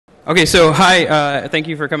Okay, so hi, thank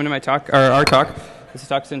you for coming to my talk, or our talk. This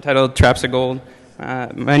talk's entitled Traps of Gold.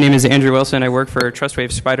 My name is Andrew Wilson. I work for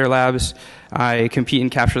Trustwave SpiderLabs. I compete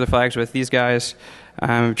and capture the flags with these guys.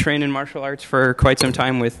 I'm trained in martial arts for quite some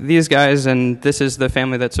time with these guys, and this is the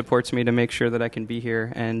family that supports me to make sure that I can be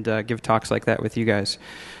here and give talks like that with you guys.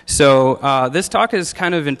 So this talk is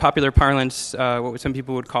kind of in popular parlance what some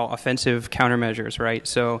people would call offensive countermeasures, right?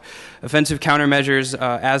 So offensive countermeasures,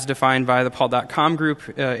 as defined by the Paul.com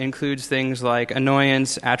group, includes things like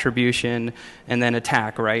annoyance, attribution, and then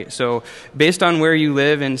attack, right? So based on where you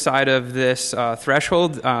live inside of this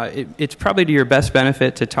threshold, it's probably to your best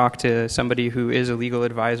benefit to talk to somebody who is a legal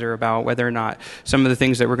advisor about whether or not some of the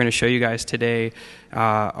things that we're going to show you guys today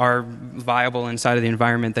are viable inside of the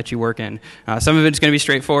environment that you work in. Some of it's going to be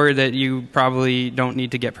straightforward that you probably don't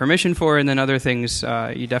need to get permission for, and then other things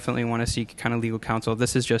you definitely want to seek kind of legal counsel.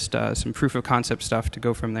 This is just some proof of concept stuff to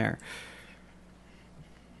go from there.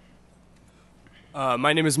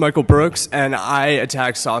 My name is Michael Brooks, and I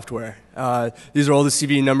attack software. These are all the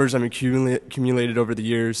CVE numbers I've accumulated over the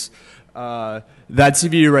years. That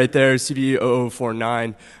CVE right there, CVE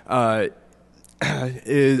 0049,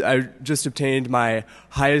 I just obtained my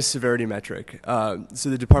highest severity metric. So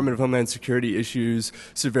the Department of Homeland Security issues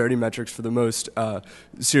severity metrics for the most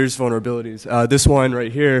serious vulnerabilities. This one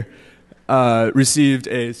right here received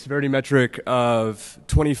a severity metric of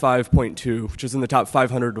 25.2, which is in the top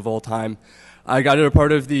 500 of all time. I got it a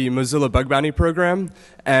part of the Mozilla Bug Bounty program,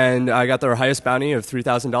 and I got their highest bounty of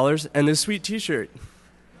 $3,000 and this sweet T-shirt.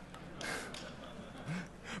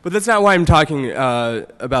 But that's not why I'm talking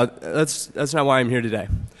about. That's not why I'm here today.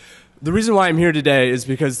 The reason why I'm here today is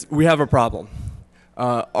because we have a problem.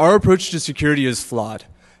 Our approach to security is flawed,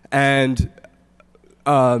 and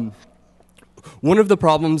one of the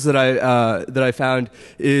problems that I found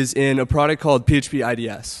is in a product called PHP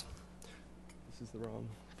IDS. This is the wrong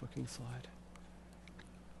fucking slide.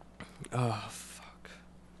 Oh, fuck.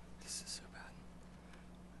 This is so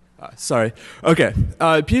bad. Sorry. Okay.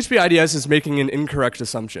 PHP IDS is making an incorrect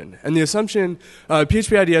assumption. And the assumption,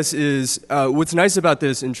 PHP IDS is, what's nice about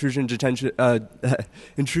this intrusion detection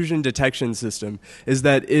system is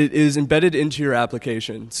that it is embedded into your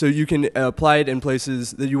application. So you can apply it in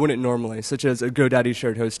places that you wouldn't normally, such as a GoDaddy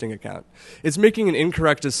shared hosting account. It's making an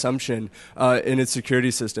incorrect assumption in its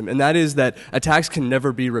security system, and that is that attacks can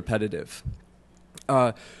never be repetitive.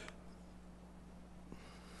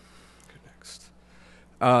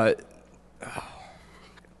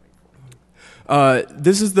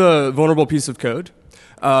 This is the vulnerable piece of code.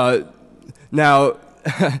 Now,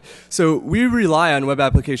 so we rely on web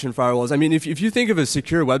application firewalls. I mean, if you think of a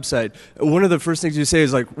secure website, one of the first things you say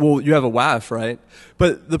is like, well, you have a WAF, right?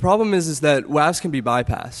 But the problem is that WAFs can be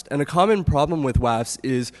bypassed. And a common problem with WAFs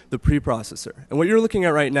is the preprocessor. And what you're looking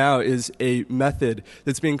at right now is a method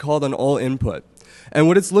that's being called on all input. And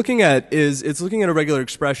what it's looking at is it's looking at a regular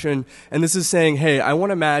expression, and this is saying, hey, I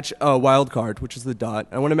want to match a wildcard, which is the dot.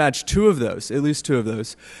 I want to match two of those, at least two of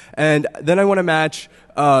those. And then I want to match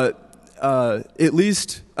at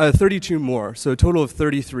least 32 more, so a total of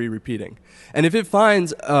 33 repeating. And if it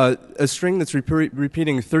finds a string that's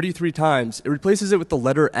repeating 33 times, it replaces it with the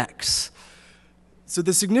letter X. So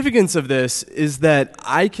the significance of this is that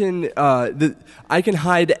I can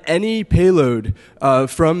hide any payload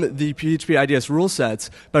from the PHP IDS rule sets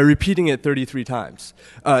by repeating it 33 times.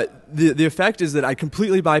 The effect is that I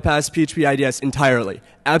completely bypass PHP IDS entirely.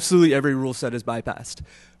 Absolutely every rule set is bypassed.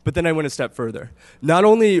 But then I went a step further. Not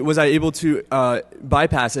only was I able to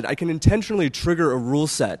bypass it, I can intentionally trigger a rule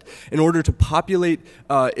set in order to populate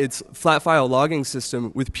its flat file logging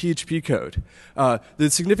system with PHP code. The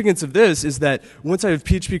significance of this is that once I have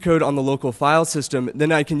PHP code on the local file system,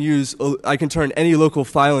 then I can turn any local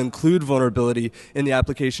file include vulnerability in the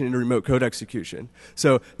application into remote code execution.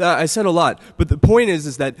 So I said a lot, but the point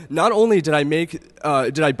is that not only did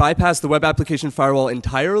I bypass the web application firewall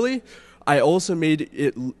entirely, I also made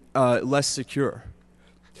it less secure.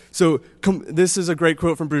 So this is a great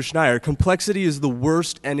quote from Bruce Schneier. Complexity is the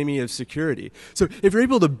worst enemy of security. So if you're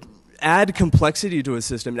able to add complexity to a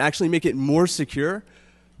system and actually make it more secure,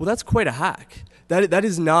 well, that's quite a hack. That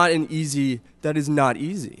is not easy.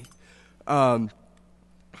 Yeah.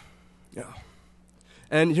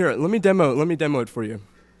 And here, let me demo it for you.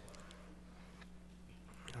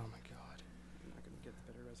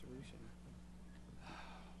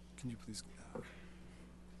 Can you please?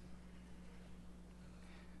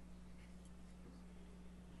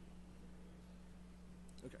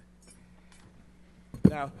 Okay.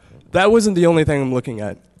 Now, that wasn't the only thing I'm looking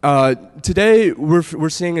at. Today, we're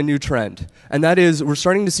seeing a new trend, and that is we're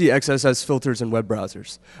starting to see XSS filters in web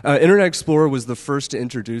browsers. Internet Explorer was the first to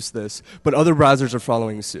introduce this, but other browsers are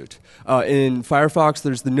following suit. In Firefox,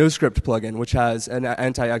 there's the NoScript plugin, which has an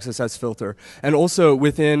anti-XSS filter, and also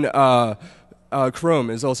within Chrome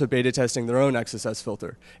is also beta testing their own XSS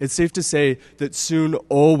filter. It's safe to say that soon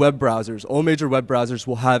all major web browsers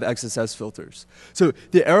will have XSS filters. So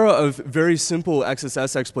the era of very simple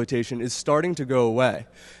XSS exploitation is starting to go away.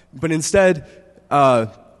 But instead,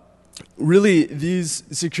 really these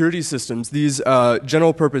security systems, these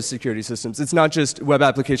general purpose security systems, it's not just web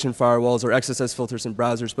application firewalls or XSS filters in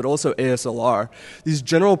browsers, but also ASLR. These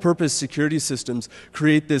general purpose security systems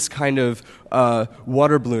create this kind of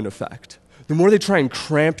water balloon effect. The more they try and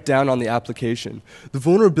cramp down on the application, the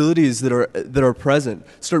vulnerabilities that are present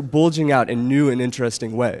start bulging out in new and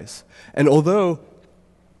interesting ways. And although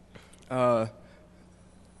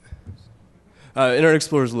Internet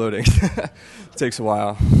Explorer is loading, it takes a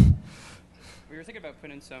while. We were thinking about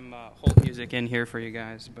putting some hold music in here for you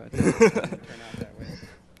guys, but it didn't turn out that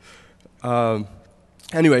way.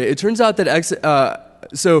 Anyway, it turns out that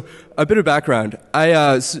so a bit of background.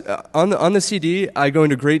 On the CD, I go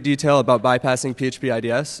into great detail about bypassing PHP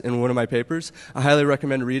IDS in one of my papers. I highly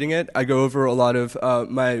recommend reading it. I go over a lot of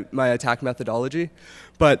my attack methodology.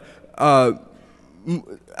 But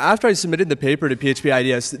after I submitted the paper to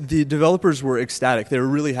PHP IDS, the developers were ecstatic. They were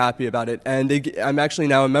really happy about it, and I'm actually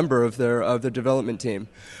now a member of their development team.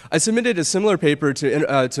 I submitted a similar paper to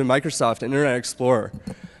Microsoft and Internet Explorer,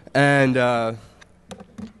 and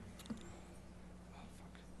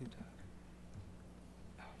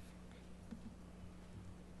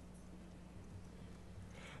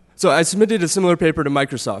so I submitted a similar paper to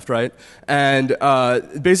Microsoft, right? And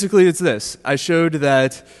basically it's this. I showed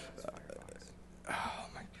that...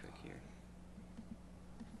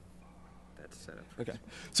 Okay.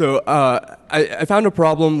 So I found a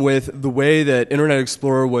problem with the way that Internet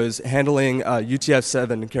Explorer was handling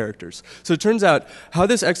UTF-7 characters. So it turns out how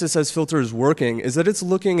this XSS filter is working is that it's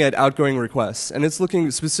looking at outgoing requests, and it's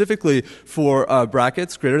looking specifically for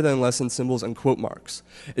brackets, greater than, less than symbols, and quote marks.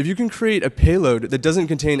 If you can create a payload that doesn't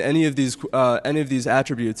contain any of these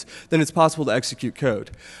attributes, then it's possible to execute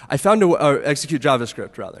code. Execute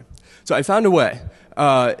JavaScript, rather. So I found a way.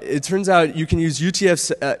 It turns out you can use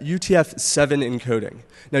UTF-7 encoding.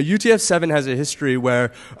 Now, UTF-7 has a history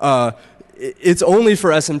where it's only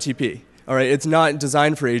for SMTP. All right, it's not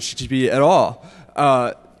designed for HTTP at all.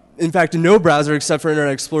 In fact, no browser except for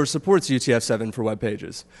Internet Explorer supports UTF-7 for web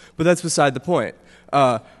pages. But that's beside the point.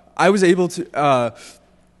 I was able to...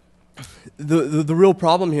 The real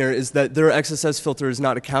problem here is that their XSS filter is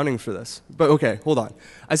not accounting for this. But okay, hold on.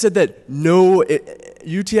 I said that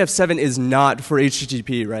UTF-7 is not for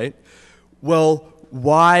HTTP, right? Well,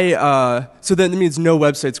 why? So then that means no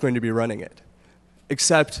website's going to be running it.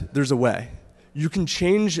 Except there's a way. You can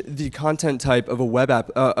change the content type of a web app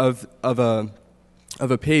of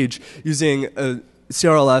a page using a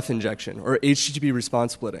CRLF injection or HTTP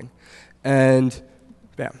response splitting, and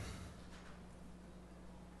bam.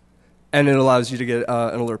 And it allows you to get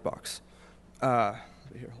an alert box. Here,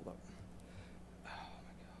 hold up. Oh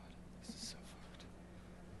my god, this is so fucked.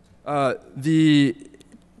 Oh my god.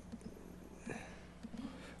 Back.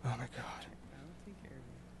 Oh my god.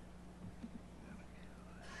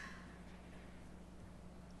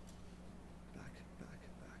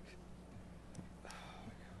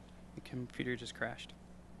 The computer just crashed.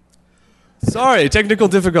 Sorry, technical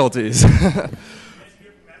difficulties.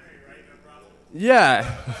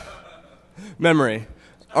 Yeah. Memory.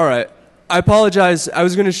 All right. I apologize. I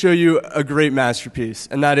was going to show you a great masterpiece,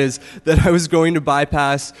 and that is that I was going to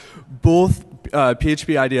bypass both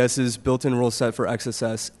PHP IDS's built-in rule set for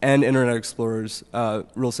XSS and Internet Explorer's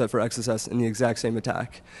rule set for XSS in the exact same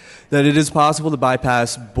attack. That it is possible to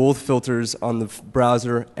bypass both filters on the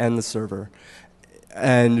browser and the server,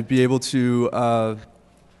 and be able to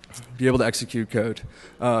execute code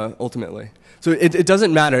ultimately. So it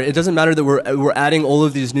doesn't matter. It doesn't matter that we're adding all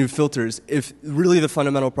of these new filters if really the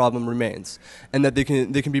fundamental problem remains, and that they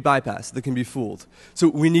can be bypassed, they can be fooled. So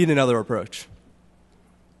we need another approach.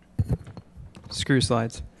 Screw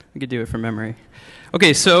slides. We could do it from memory.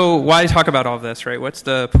 Okay, so why talk about all of this, right? What's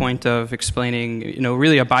the point of explaining,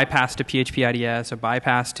 really a bypass to PHP IDS, a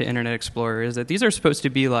bypass to Internet Explorer, is that these are supposed to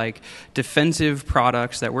be like defensive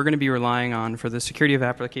products that we're going to be relying on for the security of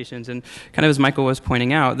applications. And kind of as Michael was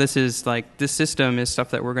pointing out, this system is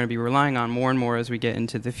stuff that we're going to be relying on more and more as we get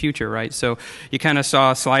into the future, right? So you kind of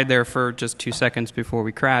saw a slide there for just 2 seconds before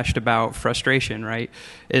we crashed about frustration, right?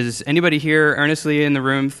 Is anybody here earnestly in the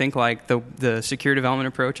room think like the secure development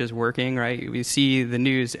approach is working, right? We see see the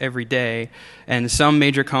news every day, and some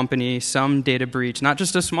major company, some data breach, not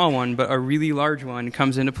just a small one, but a really large one,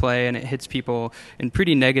 comes into play, and it hits people in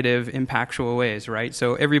pretty negative, impactful ways, right?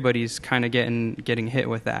 So everybody's kind of getting hit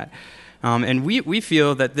with that. And we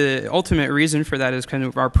feel that the ultimate reason for that is kind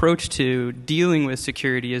of our approach to dealing with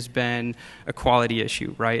security has been a quality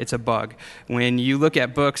issue, right? It's a bug. When you look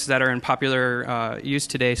at books that are in popular use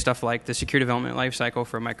today, stuff like the Secure Development Lifecycle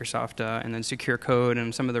for Microsoft and then Secure Code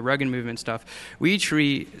and some of the rugged movement stuff, we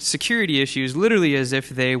treat security issues literally as if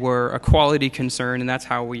they were a quality concern, and that's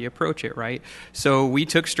how we approach it, right? So we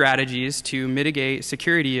took strategies to mitigate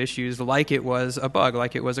security issues like it was a bug,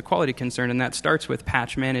 like it was a quality concern, and that starts with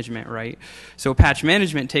patch management, right? So patch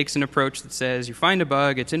management takes an approach that says you find a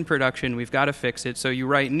bug, it's in production, we've got to fix it. So you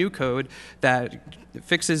write new code that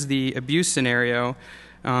fixes the abuse scenario,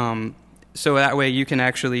 so that way you can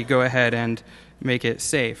actually go ahead and make it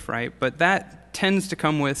safe, right? But that tends to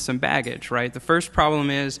come with some baggage, right? The first problem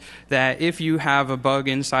is that if you have a bug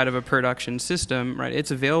inside of a production system, right, it's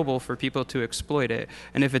available for people to exploit it.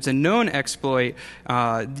 And if it's a known exploit,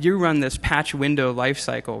 you run this patch window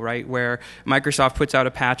lifecycle, right, where Microsoft puts out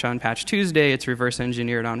a patch on Patch Tuesday, it's reverse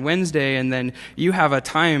engineered on Wednesday, and then you have a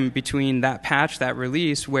time between that patch, that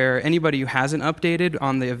release, where anybody who hasn't updated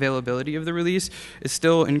on the availability of the release is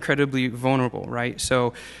still incredibly vulnerable, right?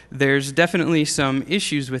 So there's definitely some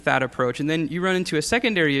issues with that approach. And then you run into a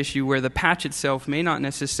secondary issue where the patch itself may not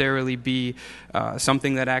necessarily be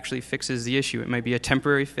something that actually fixes the issue. It might be a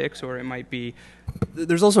temporary fix, or it might be...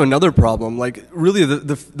 There's also another problem. Like, really,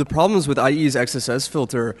 the problems with IE's XSS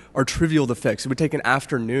filter are trivial to fix. It would take an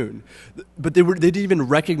afternoon. But they didn't even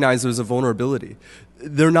recognize there was a vulnerability.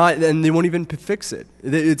 They're not, and they won't even fix it.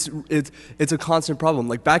 It's a constant problem.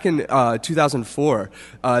 Like, back in 2004,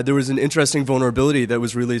 there was an interesting vulnerability that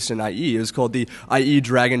was released in IE. It was called the IE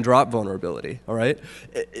drag and drop vulnerability. All right,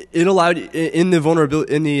 it allowed in the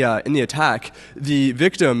vulnerability in the attack, the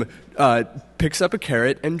victim picks up a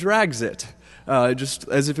carrot and drags it. Just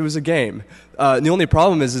as if it was a game. The only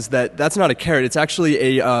problem is that that's not a carrot. It's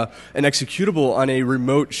actually an executable on a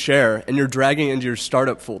remote share, and you're dragging it into your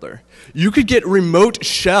startup folder. You could get remote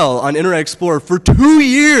shell on Internet Explorer for 2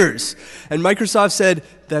 years, and Microsoft said,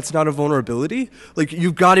 that's not a vulnerability? Like,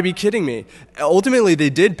 you've got to be kidding me. Ultimately, they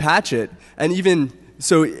did patch it, and even...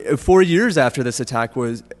 So 4 years after this attack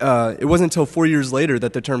was... it wasn't until 4 years later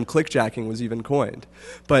that the term clickjacking was even coined.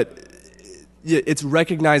 But... yeah, it's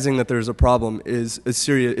recognizing that there's a problem is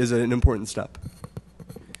an important step.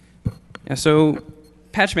 Yeah, so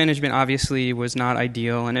patch management obviously was not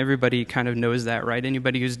ideal, and everybody kind of knows that, right?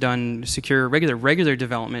 Anybody who's done secure regular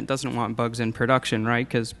development doesn't want bugs in production, right?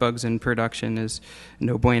 Because bugs in production is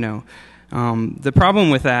no bueno. The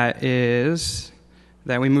problem with that is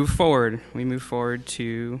that we move forward. We move forward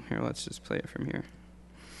to, here, let's just play it from here.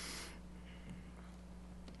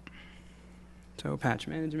 So patch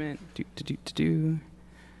management,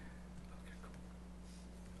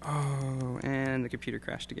 Oh, and the computer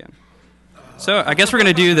crashed again. So I guess we're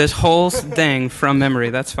going to do this whole thing from memory.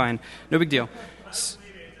 That's fine. No big deal.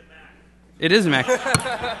 It is a Mac.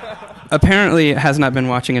 Apparently it has not been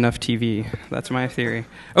watching enough TV. That's my theory.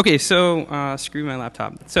 Okay, so screw my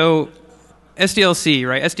laptop. So SDLC,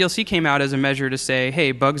 right? SDLC came out as a measure to say,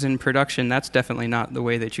 hey, bugs in production, that's definitely not the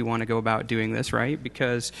way that you want to go about doing this, right?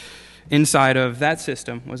 Because inside of that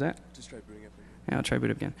system, was that? Just try booting up again. Yeah, I'll try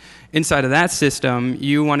boot up again. Inside of that system,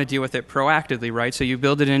 you want to deal with it proactively, right? So you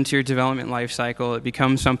build it into your development lifecycle. It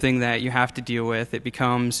becomes something that you have to deal with. It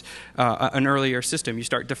becomes an earlier system. You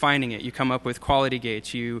start defining it. You come up with quality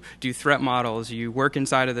gates. You do threat models. You work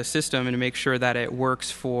inside of the system and make sure that it works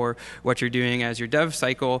for what you're doing as your dev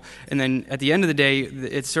cycle. And then at the end of the day,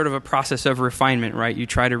 it's sort of a process of refinement, right? You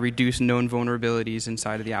try to reduce known vulnerabilities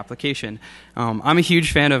inside of the application. I'm a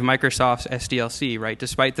huge fan of Microsoft's SDLC, right?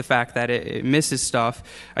 Despite the fact that it misses stuff,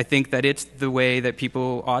 I think that it's the way that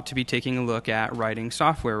people ought to be taking a look at writing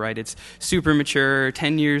software, right? It's super mature,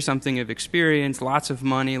 10 years something of experience, lots of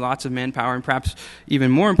money, lots of manpower, and perhaps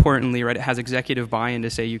even more importantly, right, it has executive buy-in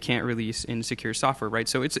to say you can't release insecure software, right?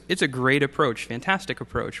 So it's a great approach, fantastic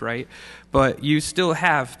approach, right? But you still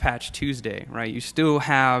have Patch Tuesday, right? You still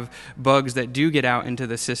have bugs that do get out into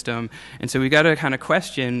the system, and so we got to kind of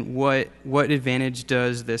question what advantage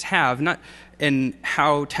does this have? and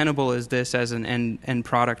how tenable is this as an end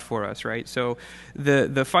product for us, right? So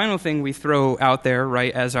the final thing we throw out there,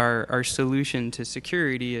 right, as our solution to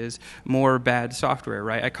security is more bad software,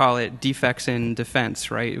 right? I call it defects in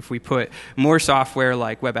defense, right? If we put more software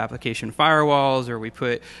like web application firewalls, or we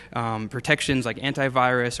put protections like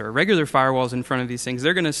antivirus or regular firewalls in front of these things,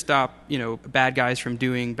 they're going to stop, bad guys from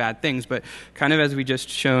doing bad things. But kind of as we just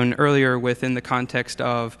shown earlier within the context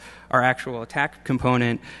of our actual attack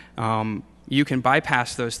component, you can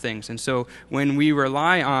bypass those things. And so when we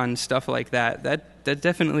rely on stuff like that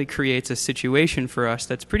definitely creates a situation for us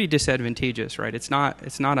that's pretty disadvantageous, right? It's not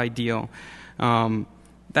ideal.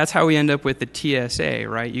 That's how we end up with the TSA,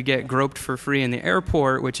 right? You get groped for free in the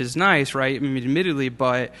airport, which is nice, right? I mean, admittedly,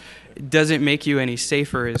 but does it make you any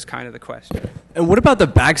safer is kind of the question. And what about the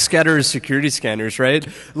backscatter security scanners, right?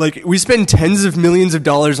 Like, we spend tens of millions of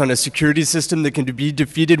dollars on a security system that can be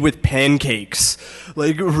defeated with pancakes.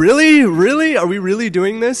 Like, really? Really? Are we really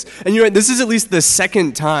doing this? And this is at least the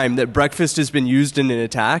second time that breakfast has been used in an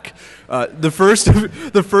attack. The first,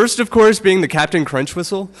 of course, being the Captain Crunch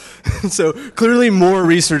whistle. So clearly more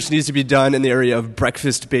research needs to be done in the area of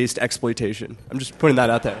breakfast-based exploitation. I'm just putting that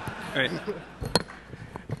out there. All right.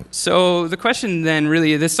 So the question then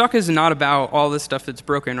really, this talk is not about all the stuff that's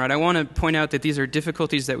broken, right? I want to point out that these are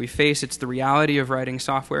difficulties that we face. It's the reality of writing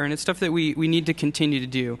software, and it's stuff that we need to continue to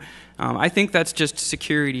do. I think that's just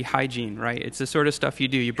security hygiene, right? It's the sort of stuff you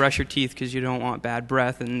do. You brush your teeth because you don't want bad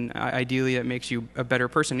breath, and ideally it makes you a better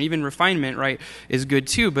person. Even refinement, right, is good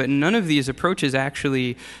too, but none of these approaches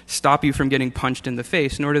actually stop you from getting punched in the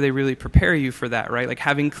face, nor do they really prepare you for that, right? Like,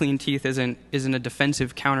 having clean teeth isn't a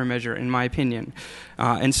defensive countermeasure, in my opinion.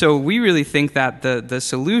 And so we really think that the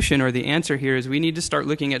solution or the answer here is we need to start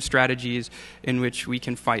looking at strategies in which we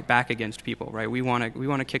can fight back against people, right? We want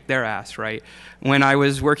to kick their ass, right? When I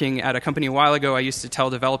was working at a company a while ago, I used to tell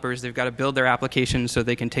developers they've got to build their applications so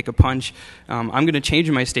they can take a punch. I'm going to change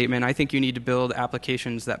my statement. I think you need to build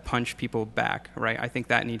applications that punch people back, right? I think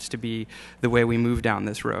that needs to be the way we move down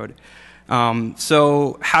this road.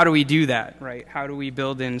 So how do we do that, right? How do we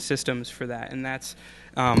build in systems for that? And that's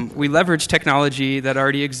we leverage technology that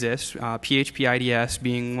already exists, PHP IDS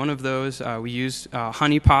being one of those. We use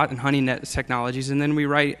honeypot and honeynet technologies, and then we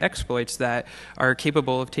write exploits that are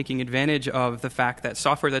capable of taking advantage of the fact that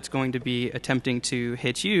software that's going to be attempting to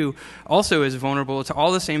hit you also is vulnerable to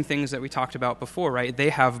all the same things that we talked about before, right? They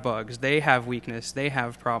have bugs, they have weakness, they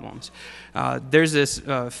have problems. There's this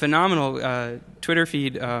phenomenal Twitter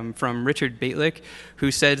feed from Richard Baitlick,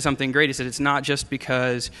 who said something great. He said, it's not just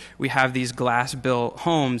because we have these glass-built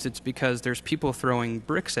homes, it's because there's people throwing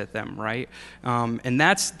bricks at them, right? And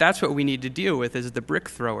that's what we need to deal with, is the brick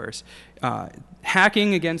throwers.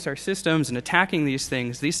 Hacking against our systems and attacking these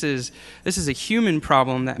things, this is a human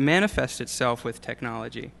problem that manifests itself with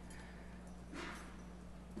technology.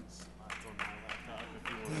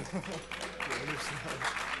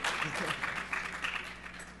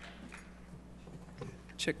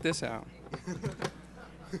 Check this out.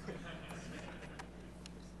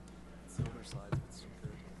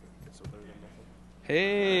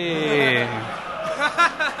 Hey.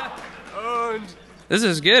 Owned. This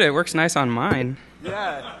is good. It works nice on mine.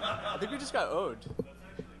 Yeah. I think we just got owned.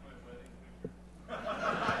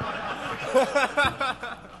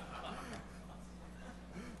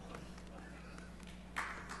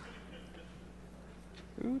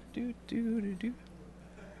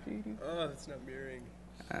 Oh, that's not mirroring.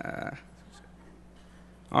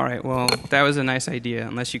 All right, well, that was a nice idea,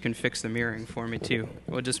 unless you can fix the mirroring for me, too.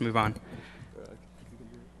 We'll just move on.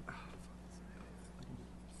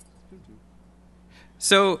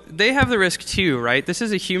 So they have the risk too, right? This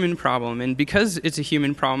is a human problem, and because it's a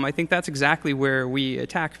human problem, I think that's exactly where we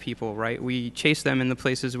attack people, right? We chase them in the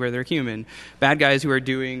places where they're human. Bad guys who are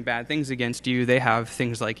doing bad things against you, they have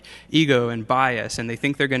things like ego and bias, and they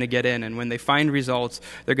think they're going to get in, and when they find results,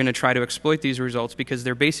 they're going to try to exploit these results because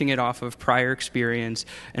they're basing it off of prior experience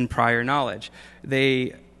and prior knowledge.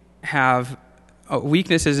 They have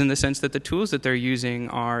weaknesses in the sense that the tools that they're using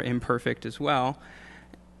are imperfect as well.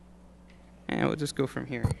 And we'll just go from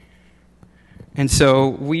here. And so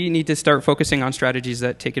we need to start focusing on strategies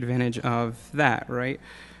that take advantage of that, right?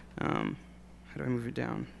 How do I move it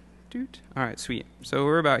down? Doot. All right, sweet. So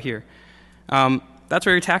we're about here. That's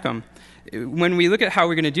where we attack them. When we look at how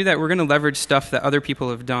we're going to do that, we're going to leverage stuff that other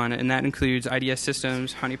people have done, and that includes IDS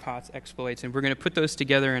systems, honeypots, exploits, and we're going to put those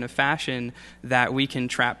together in a fashion that we can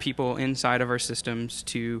trap people inside of our systems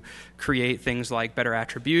to create things like better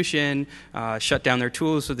attribution, shut down their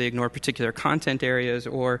tools so they ignore particular content areas,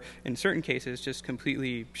 or in certain cases, just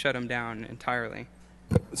completely shut them down entirely.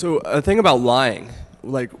 So a thing about lying,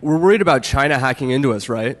 like, we're worried about China hacking into us,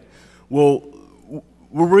 right? well,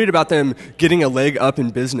 we're worried about them getting a leg up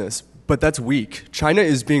in business. But that's weak. China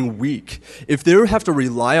is being weak. If they have to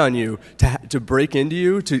rely on you to break into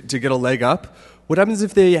you to get a leg up, what happens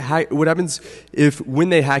if when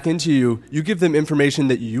they hack into you, you give them information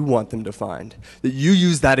that you want them to find, that you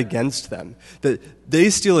use that against them, that they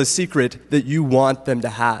steal a secret that you want them to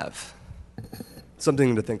have?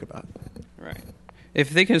 Something to think about. Right.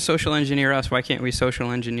 If they can social engineer us, why can't we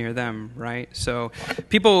social engineer them, right? So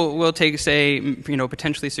people will say,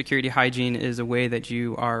 potentially security hygiene is a way that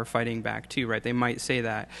you are fighting back too, right? They might say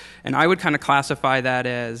that. And I would kind of classify that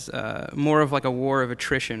as more of like a war of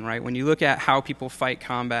attrition, right? When you look at how people fight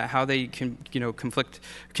combat, how they can,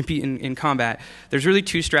 compete in combat, there's really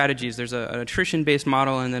two strategies. There's an attrition-based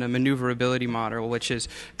model and then a maneuverability model, which is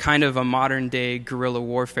kind of a modern-day guerrilla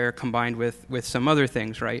warfare combined with some other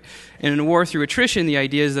things, right? And in a war through attrition, the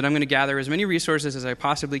idea is that I'm going to gather as many resources as I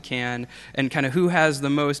possibly can, and kind of who has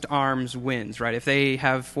the most arms wins, right? If they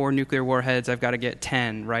have 4 nuclear warheads, I've got to get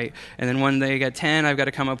 10, right? And then when they get 10, I've got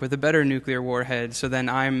to come up with a better nuclear warhead, so then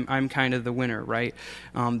I'm kind of the winner, right?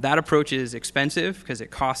 That approach is expensive because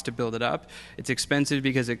it costs to build it up. It's expensive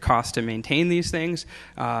because it costs to maintain these things.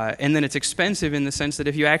 And then it's expensive in the sense that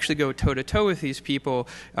if you actually go toe-to-toe with these people,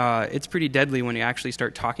 it's pretty deadly when you actually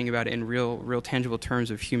start talking about it in real tangible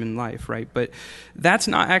terms of human life, right? But that's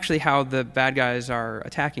not actually how the bad guys are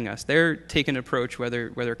attacking us. They're taking an approach,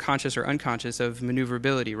 whether conscious or unconscious, of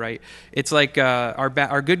maneuverability, right? It's like our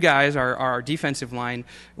good guys, our defensive line,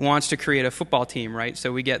 wants to create a football team, right?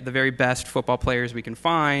 So we get the very best football players we can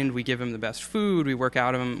find. We give them the best food. We work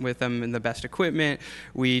out with them in the best equipment.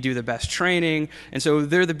 We do the best training. And so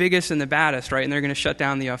they're the biggest and the baddest, right? And they're going to shut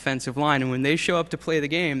down the offensive line. And when they show up to play the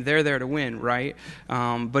game, they're there to win, right?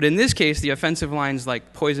 But in this case, the offensive line's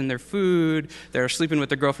like poison their food. They're sleeping with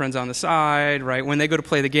their girlfriends on the side, right? When they go to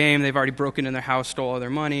play the game, they've already broken in their house, stole all their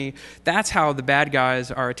money. That's how the bad guys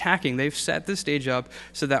are attacking. They've set the stage up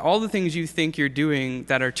so that all the things you think you're doing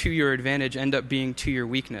that are to your advantage end up being to your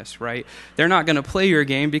weakness, right? They're not going to play your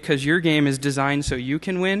game because your game is designed so you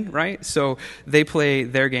can win, right? So they play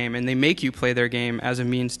their game, and they make you play their game as a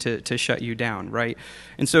means to shut you down, right?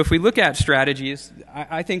 And so if we look at strategies,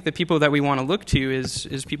 I think the people that we want to look to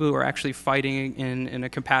is people who are actually fighting in a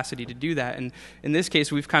capacity to do that. And in this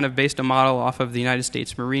case, we've kind of based a model off of the United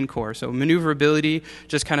States Marine Corps. So maneuverability,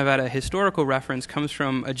 just kind of at a historical reference, comes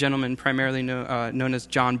from a gentleman primarily known as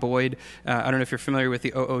John Boyd. I don't know if you're familiar with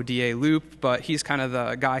the OODA loop, but he's kind of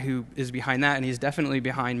the guy who is behind that, and he's definitely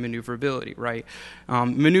behind maneuverability, right?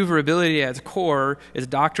 Maneuverability at its core, its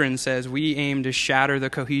doctrine says we aim to shatter the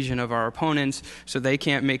cohesion of our opponents so they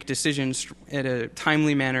can't make decisions in a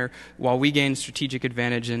timely manner while we gain strategic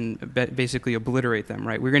advantage and basically obliterate them,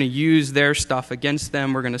 right? We're going to use their stuff against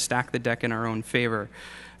them. We're going to stack the deck in our own favor.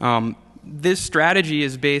 This strategy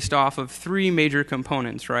is based off of 3 major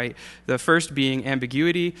components, right? The first being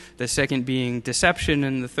ambiguity, the second being deception,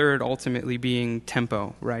 and the third ultimately being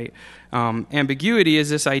tempo, right? Ambiguity is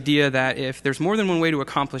this idea that if there's more than one way to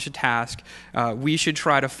accomplish a task, we should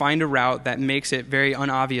try to find a route that makes it very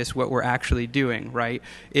unobvious what we're actually doing, right?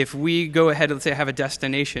 If we go ahead, let's say I have a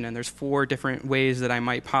destination and there's 4 different ways that I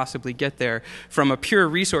might possibly get there, from a pure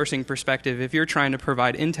resourcing perspective, if you're trying to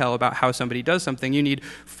provide intel about how somebody does something, you need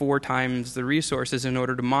 4 times the resources in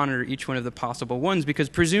order to monitor each one of the possible ones, because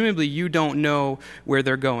presumably you don't know where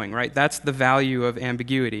they're going, right? That's the value of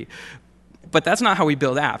ambiguity. But that's not how we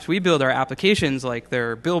build apps. We build our applications like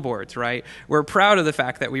they're billboards, right? We're proud of the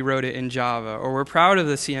fact that we wrote it in Java, or we're proud of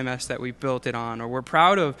the CMS that we built it on, or we're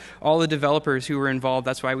proud of all the developers who were involved.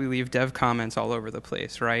 That's why we leave dev comments all over the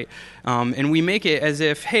place, right? And we make it as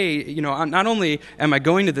if, hey, not only am I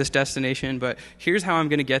going to this destination, but here's how I'm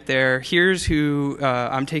going to get there. Here's who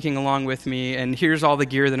I'm taking along with me, and here's all the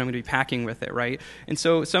gear that I'm going to be packing with it, right? And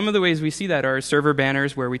so some of the ways we see that are server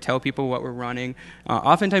banners where we tell people what we're running.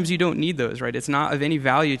 Oftentimes you don't need those, right? It's not of any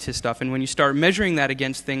value to stuff. And when you start measuring that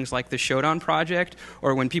against things like the Shodan project,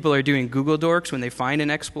 or when people are doing Google Dorks, when they find an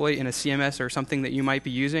exploit in a CMS or something that you might be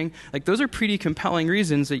using, like those are pretty compelling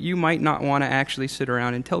reasons that you might not want to actually sit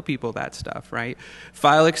around and tell people that stuff, right?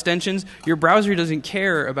 File extensions, your browser doesn't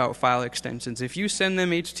care about file extensions. If you send them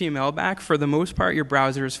HTML back, for the most part, your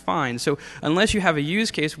browser is fine. So unless you have a use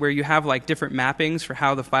case where you have like different mappings for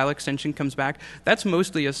how the file extension comes back, that's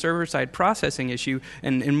mostly a server-side processing issue.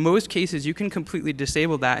 And in most cases, you can completely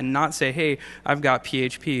disable that and not say, hey, I've got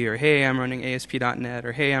PHP, or hey, I'm running ASP.NET,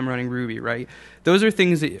 or hey, I'm running Ruby, right? Those are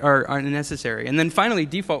things that are unnecessary. And then finally,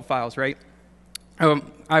 default files, right?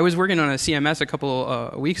 I was working on a CMS a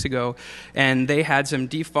couple weeks ago, and they had some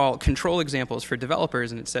default control examples for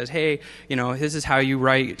developers, and it says, hey, this is how you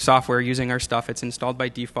write software using our stuff. It's installed by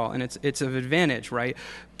default, and it's of advantage, right?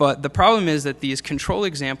 But the problem is that these control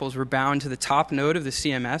examples were bound to the top node of the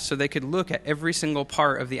CMS, so they could look at every single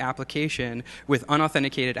part of the application with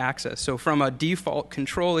unauthenticated access. So from a default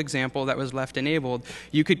control example that was left enabled,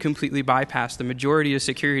 you could completely bypass the majority of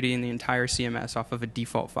security in the entire CMS off of a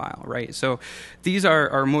default file, right? So these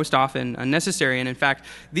are most often unnecessary, and in fact,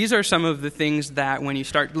 these are some of the things that when you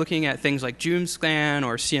start looking at things like JoomScan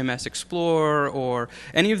or CMS Explorer or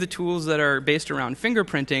any of the tools that are based around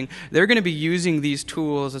fingerprinting, they're going to be using these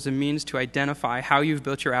tools as a means to identify how you've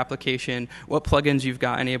built your application, what plugins you've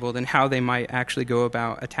got enabled, and how they might actually go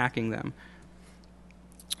about attacking them.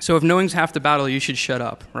 So if knowing's half the battle, you should shut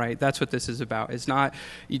up, right? That's what this is about. It's not,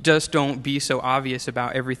 you just don't be so obvious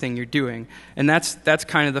about everything you're doing. And that's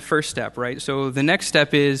kind of the first step, right? So the next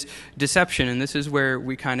step is deception, and this is where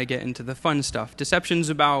we kind of get into the fun stuff. Deception's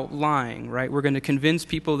about lying, right? We're going to convince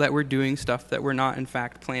people that we're doing stuff that we're not, in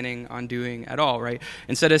fact, planning on doing at all, right?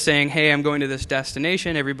 Instead of saying, hey, I'm going to this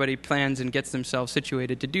destination, everybody plans and gets themselves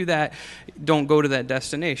situated to do that, don't go to that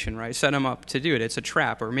destination, right? Set them up to do it. It's a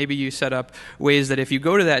trap. Or maybe you set up ways that if you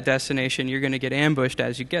go to that destination, you're going to get ambushed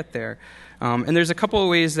as you get there. And there's a couple of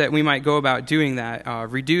ways that we might go about doing that.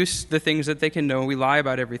 Reduce the things that they can know. We lie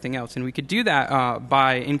about everything else. And we could do that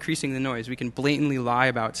by increasing the noise. We can blatantly lie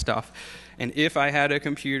about stuff. And if I had a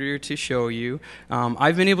computer to show you,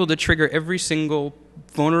 I've been able to trigger every single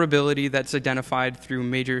vulnerability that's identified through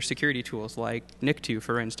major security tools like NIC2,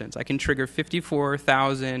 for instance. I can trigger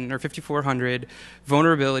 54,000 or 5,400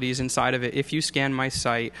 vulnerabilities inside of it. If you scan my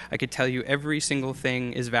site, I could tell you every single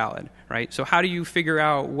thing is valid, right? So how do you figure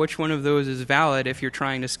out which one of those is valid if you're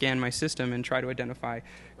trying to scan my system and try to identify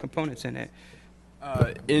components in it?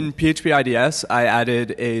 In PHP IDS, I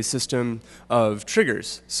added a system of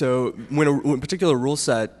triggers. So when a particular rule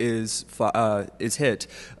set is hit,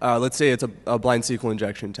 let's say it's a blind SQL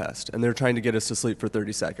injection test, and they're trying to get us to sleep for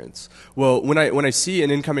 30 seconds. Well, when I see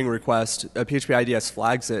an incoming request, PHP IDS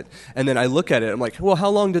flags it, and then I look at it. I'm like, well, how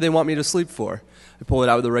long do they want me to sleep for? I pull it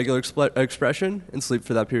out with a regular expression and sleep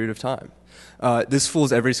for that period of time. This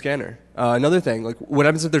fools every scanner. Another thing, like what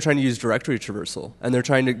happens if they're trying to use directory traversal and they're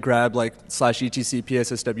trying to grab like /etc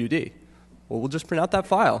psswd? Well, we'll just print out that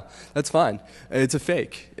file. That's fine. It's a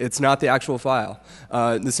fake. It's not the actual file.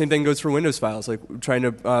 The same thing goes for Windows files, like trying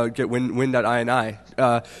to get win.ini.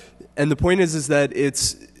 And the point is that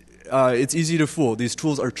it's easy to fool. These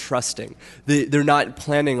tools are trusting. They're not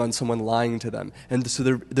planning on someone lying to them, and so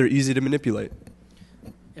they're easy to manipulate.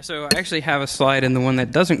 So I actually have a slide in the one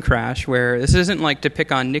that doesn't crash where this isn't like to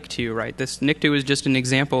pick on NIC2, right? This NIC2 is just an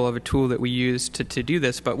example of a tool that we use to do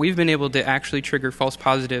this, but we've been able to actually trigger false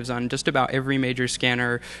positives on just about every major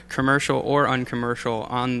scanner, commercial or uncommercial,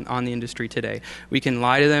 on the industry today. We can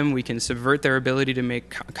lie to them, we can subvert their ability to make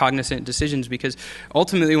cognizant decisions, because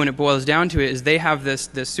ultimately when it boils down to it is they have this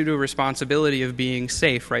pseudo responsibility of being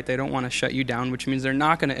safe, right? They don't want to shut you down, which means they're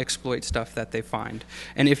not going to exploit stuff that they find.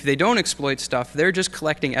 And if they don't exploit stuff, they're just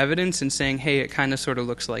collecting evidence and saying, hey, it kind of sort of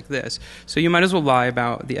looks like this. So you might as well lie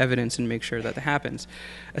about the evidence and make sure that that happens.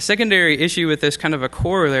 A secondary issue with this, kind of a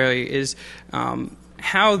corollary, is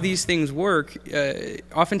how these things work.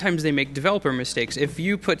 Oftentimes they make developer mistakes. If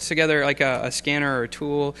you put together like a scanner or a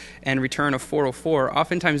tool and return a 404,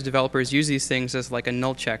 oftentimes developers use these things as like a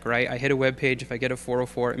null check, right? I hit a web page, if I get a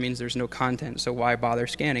 404, it means there's no content, so why bother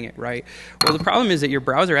scanning it, right? Well, the problem is that your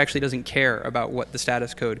browser actually doesn't care about what the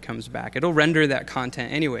status code comes back. It'll render that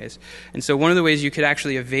content anyways. And so one of the ways you could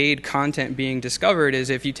actually evade content being discovered is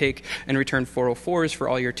if you take and return 404s for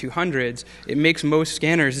all your 200s, it makes most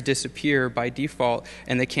scanners disappear by default,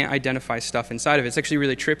 and they can't identify stuff inside of it. It's actually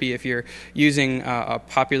really trippy if you're using a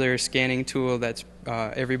popular scanning tool that's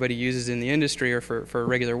everybody uses in the industry or for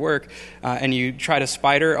regular work, and you try to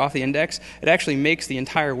spider off the index, it actually makes the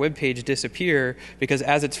entire web page disappear, because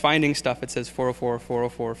as it's finding stuff, it says 404,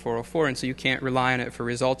 404, 404, and so you can't rely on it for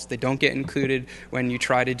results. They don't get included when you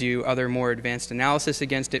try to do other more advanced analysis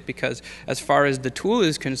against it, because as far as the tool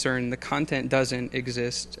is concerned, the content doesn't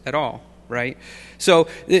exist at all. Right? So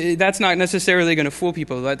that's not necessarily going to fool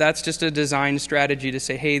people. That's just a design strategy to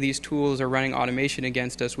say, hey, these tools are running automation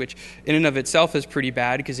against us, which in and of itself is pretty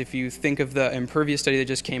bad, because if you think of the Impervious study that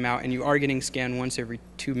just came out and you are getting scanned once every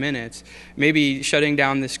 2 minutes, maybe shutting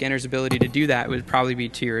down the scanner's ability to do that would probably be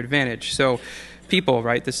to your advantage. So people,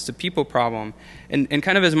 right? This is a people problem. And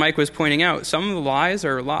kind of as Mike was pointing out, some of the lies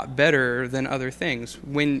are a lot better than other things.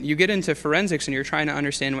 When you get into forensics and you're trying to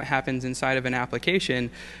understand what happens inside of an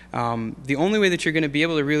application, the only way that you're going to be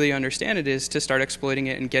able to really understand it is to start exploiting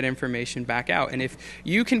it and get information back out. And if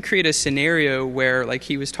you can create a scenario where, like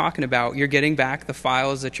he was talking about, you're getting back the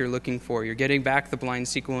files that you're looking for, you're getting back the blind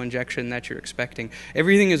SQL injection that you're expecting,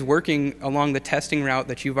 everything is working along the testing route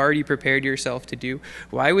that you've already prepared yourself to do,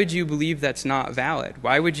 why would you believe that's not valid?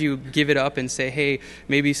 Why would you give it up and say, hey,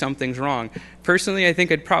 maybe something's wrong? Personally, I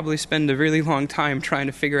think I'd probably spend a really long time trying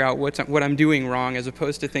to figure out what I'm doing wrong, as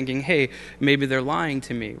opposed to thinking, hey, maybe they're lying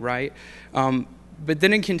to me, right? But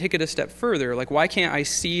then it can take it a step further. Like, why can't I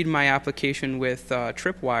seed my application with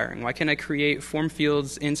tripwiring? Why can't I create form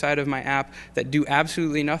fields inside of my app that do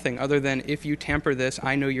absolutely nothing other than, if you tamper this,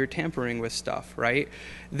 I know you're tampering with stuff, right?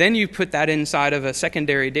 Then you put that inside of a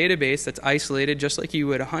secondary database that's isolated just like you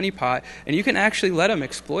would a honeypot, and you can actually let them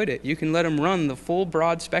exploit it. You can let them run the full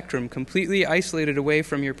broad spectrum, completely isolated away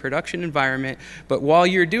from your production environment, but while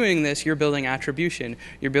you're doing this, you're building attribution.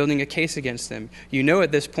 You're building a case against them. You know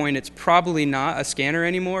at this point it's probably not a scanner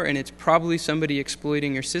anymore, and it's probably somebody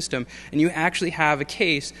exploiting your system, and you actually have a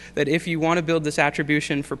case that if you want to build this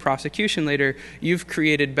attribution for prosecution later, you've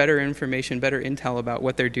created better information, better intel about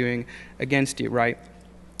what they're doing against you, right?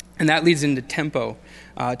 And that leads into tempo.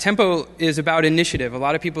 Tempo is about initiative. A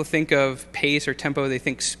lot of people think of pace or tempo, they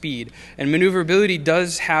think speed. And maneuverability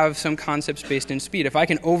does have some concepts based in speed. If I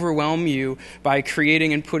can overwhelm you by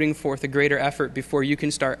creating and putting forth a greater effort before you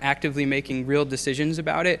can start actively making real decisions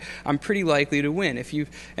about it, I'm pretty likely to win. If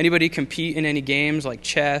anybody compete in any games like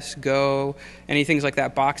chess, Go, any things like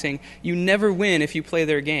that, boxing, you never win if you play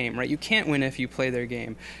their game, right? You can't win if you play their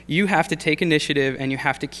game. You have to take initiative and you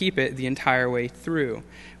have to keep it the entire way through,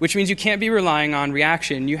 which means you can't be relying on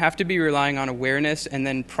reaction. You have to be relying on awareness and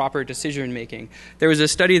then proper decision making. There was a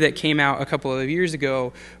study that came out a couple of years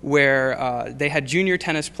ago where they had junior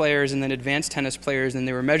tennis players and then advanced tennis players, and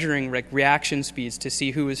they were measuring reaction speeds to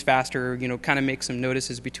see who was faster, kind of make some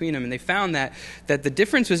notices between them. And they found that the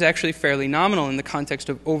difference was actually fairly nominal in the context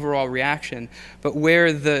of overall reaction. But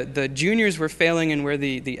where the juniors were failing and where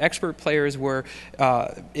the expert players were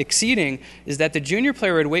exceeding is that the junior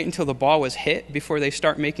player would wait until the ball was hit before they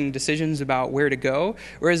start making decisions about where to go,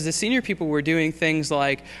 whereas the senior people were doing things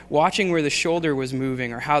like watching where the shoulder was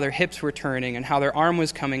moving or how their hips were turning and how their arm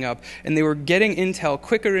was coming up, and they were getting intel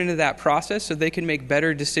quicker into that process so they could make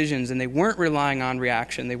better decisions, and they weren't relying on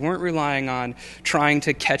reaction. They weren't relying on trying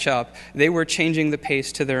to catch up. They were changing the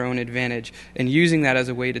pace to their own advantage and using that as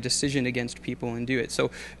a way to decision against people and do it. So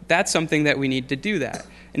that's something that we need to do that.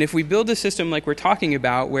 And if we build a system like we're talking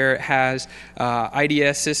about where it has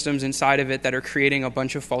IDS systems inside of it that are creating a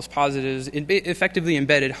bunch of false positives, effectively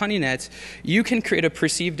embedded honey nets, you can create a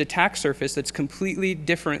perceived attack surface that's completely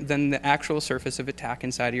different than the actual surface of attack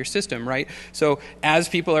inside of your system, right? So as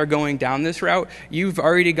people are going down this route, you've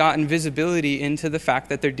already gotten visibility into the fact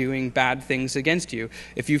that they're doing bad things against you.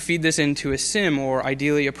 If you feed this into a sim or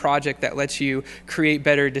ideally a project that lets you create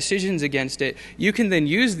better decisions against it, you can then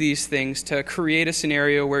use these things to create a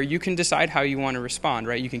scenario where you can decide how you want to respond,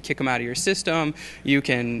 right? You can kick them out of your system, you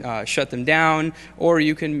can shut them down, or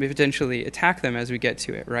you can potentially attack them as we get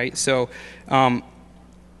to it, right? So, yeah.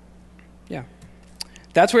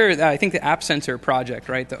 That's where I think the App Sensor project,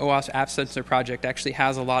 right, the OWASP App Sensor project actually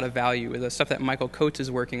has a lot of value. The stuff that Michael Coates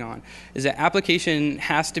is working on is that application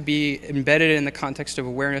has to be embedded in the context of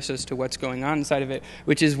awareness as to what's going on inside of it,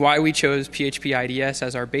 which is why we chose PHP IDS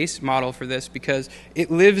as our base model for this, because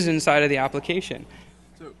it lives inside of the application.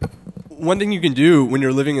 So one thing you can do when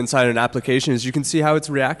you're living inside an application is you can see how it's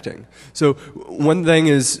reacting. So one thing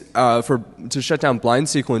is to shut down blind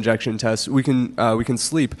SQL injection tests, we can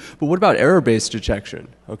sleep. But what about error-based detection?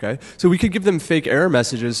 Okay, so we could give them fake error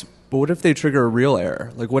messages. But what if they trigger a real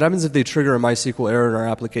error? Like, what happens if they trigger a MySQL error in our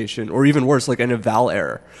application, or even worse, like an eval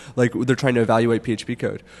error, like they're trying to evaluate PHP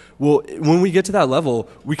code? Well, when we get to that level,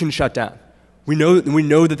 we can shut down. We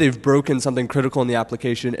know that they've broken something critical in the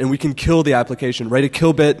application, and we can kill the application, write a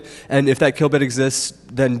kill bit, and if that kill bit exists,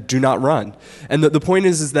 then do not run. And the point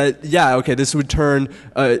is that, yeah, okay, this would turn,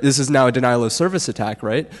 this is now a denial of service attack,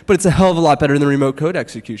 right? But it's a hell of a lot better than remote code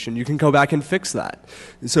execution. You can go back and fix that.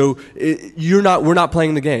 So we're not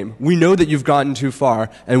playing the game. We know that you've gotten too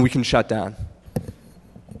far, and we can shut down.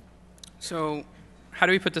 So how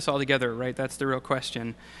do we put this all together, right? That's the real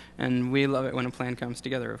question. And we love it when a plan comes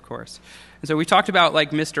together, of course. And so we talked about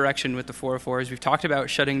like misdirection with the 404s. We've talked about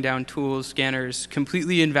shutting down tools, scanners,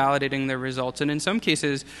 completely invalidating their results. And in some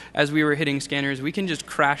cases, as we were hitting scanners, we can just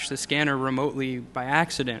crash the scanner remotely by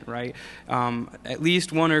accident, right? At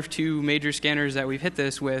least one or two major scanners that we've hit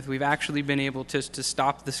this with, we've actually been able to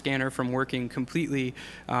stop the scanner from working completely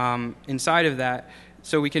inside of that,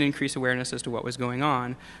 so we can increase awareness as to what was going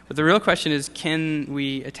on. But the real question is, can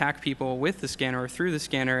we attack people with the scanner or through the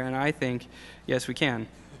scanner? And I think, yes, we can.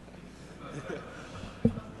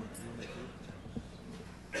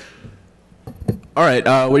 All right,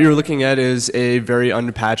 what you're looking at is a very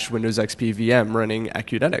unpatched Windows XP VM running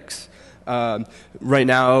Acudetics. Right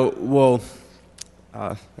now, well,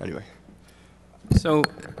 anyway. So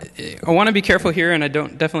I want to be careful here, and I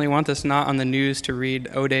definitely want this not on the news to read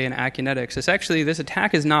Ode and Acunetics. This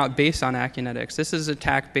attack is not based on Acunetics. This is an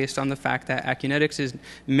attack based on the fact that Acunetics is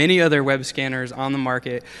many other web scanners on the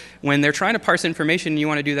market. When they're trying to parse information and you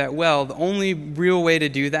want to do that well, the only real way to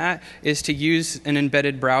do that is to use an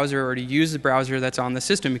embedded browser or to use the browser that's on the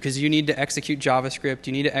system, because you need to execute JavaScript,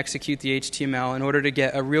 you need to execute the HTML in order to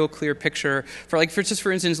get a real clear picture for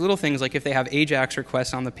instance, little things like if they have AJAX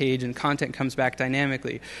requests on the page and content comes back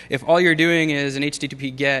dynamically. If all you're doing is an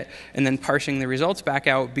HTTP GET and then parsing the results back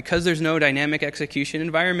out, because there's no dynamic execution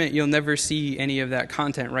environment, you'll never see any of that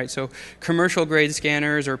content, right? So commercial grade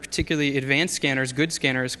scanners, or particularly advanced scanners, good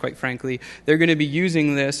scanners, quite frankly, they're going to be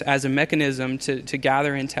using this as a mechanism to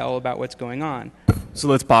gather intel about what's going on. So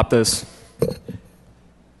let's pop this.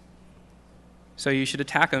 So you should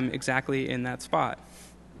attack them exactly in that spot.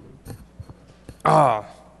 Ah.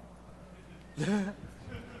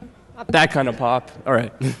 Not that kind of pop. All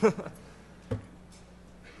right.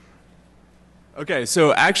 Okay,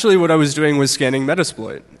 so actually what I was doing was scanning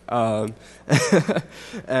Metasploit.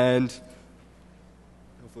 And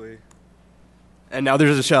hopefully... And now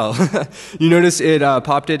there's a shell. You notice it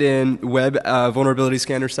popped it in Web Vulnerability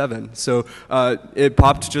Scanner 7. So it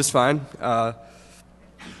popped just fine.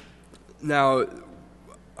 Now,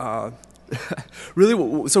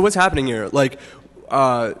 really, so what's happening here? Like,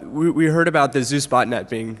 we heard about the Zeus botnet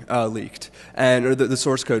being leaked, or the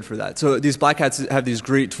source code for that. So these black hats have these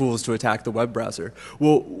great tools to attack the web browser.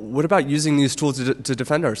 Well, what about using these tools to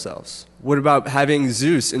defend ourselves? What about having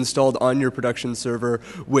Zeus installed on your production server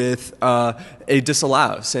with a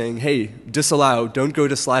disallow, saying, hey, disallow, don't go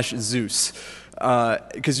to /Zeus,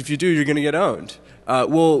 because if you do, you're going to get owned.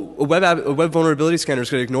 Well, a web vulnerability scanner is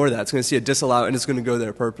going to ignore that. It's going to see a disallow, and it's going to go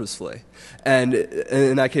there purposefully. And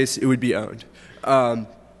in that case, it would be owned.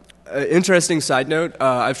 Interesting side note,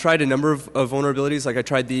 I've tried a number of vulnerabilities. Like I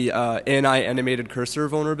tried the ANI animated cursor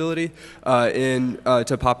vulnerability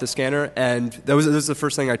to pop the scanner, and that was the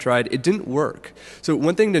first thing I tried. It didn't work. So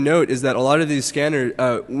one thing to note is that a lot of these scanners,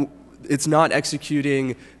 it's not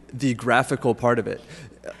executing the graphical part of it.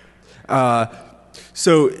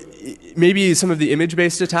 So maybe some of the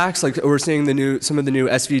image-based attacks, like we're seeing some of the new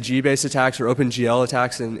SVG-based attacks or OpenGL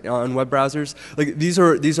attacks on web browsers. Like these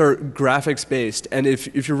are graphics-based, and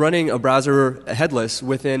if you're running a browser headless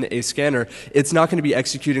within a scanner, it's not going to be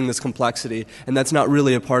executing this complexity, and that's not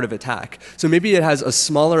really a part of attack. So maybe it has a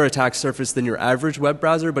smaller attack surface than your average web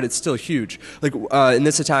browser, but it's still huge. Like in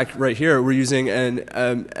this attack right here, we're using an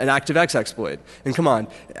ActiveX exploit, and come on,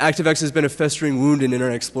 ActiveX has been a festering wound in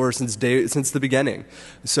Internet Explorer since the beginning.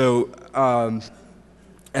 So,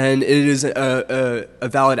 and it is a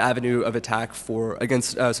valid avenue of attack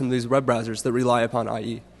against some of these web browsers that rely upon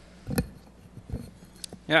IE.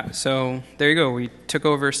 Yeah, so there you go. We took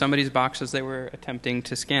over somebody's box as they were attempting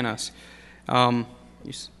to scan us. Can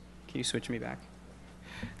you switch me back?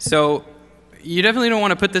 So you definitely don't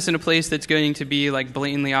want to put this in a place that's going to be like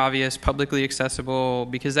blatantly obvious, publicly accessible,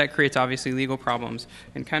 because that creates obviously legal problems.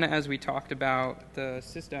 And kind of as we talked about the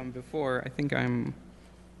system before, I think I'm...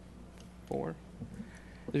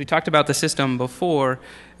 As we talked about the system before,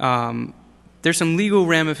 there's some legal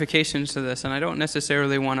ramifications to this, and I don't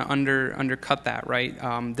necessarily want to undercut that, right?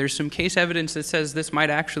 There's some case evidence that says this might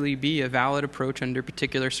actually be a valid approach under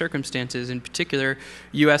particular circumstances, in particular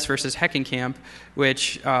US versus Heckenkamp,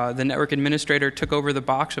 which the network administrator took over the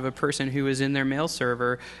box of a person who was in their mail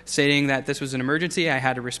server stating that this was an emergency, I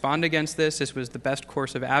had to respond against this was the best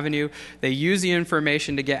course of avenue. They used the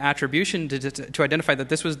information to get attribution to identify that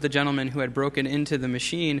this was the gentleman who had broken into the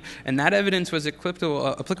machine, and that evidence was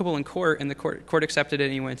applicable in court, and the court court accepted it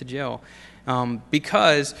and he went to jail.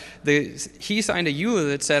 Because he signed a EULA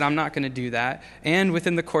that said, I'm not going to do that. And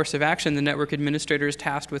within the course of action, the network administrator is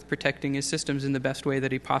tasked with protecting his systems in the best way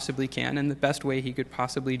that he possibly can. And the best way he could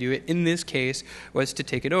possibly do it in this case was to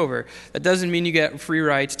take it over. That doesn't mean you get free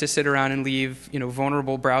rights to sit around and leave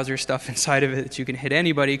vulnerable browser stuff inside of it that you can hit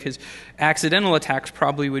anybody, because accidental attacks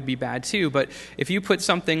probably would be bad too. But if you put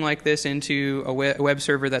something like this into a web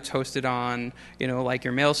server that's hosted on, like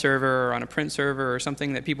your mail server or on a print server or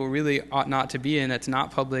something that people really ought not to be in, that's not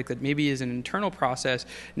public, that maybe is an internal process,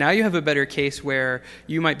 now you have a better case where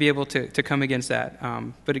you might be able to come against that.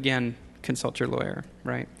 But again, consult your lawyer,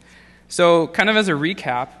 right? So kind of as a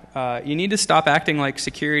recap, you need to stop acting like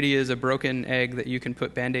security is a broken egg that you can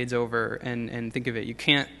put Band-Aids over and think of it. You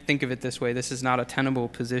can't think of it this way. This is not a tenable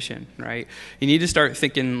position, right? You need to start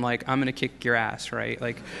thinking like, I'm going to kick your ass, right?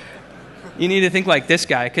 Like, you need to think like this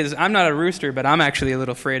guy, because I'm not a rooster, but I'm actually a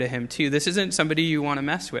little afraid of him too. This isn't somebody you want to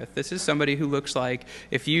mess with. This is somebody who looks like,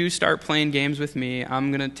 if you start playing games with me,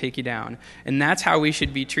 I'm going to take you down. And that's how we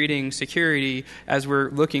should be treating security as we're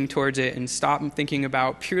looking towards it, and stop thinking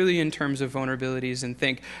about purely in terms of vulnerabilities and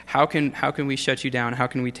think, how can we shut you down? How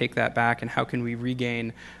can we take that back? And how can we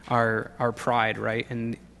regain our pride, right?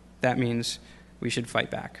 And that means we should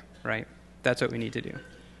fight back, right? That's what we need to do.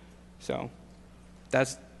 So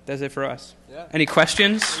that's it for us. Yeah. Any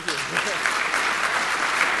questions?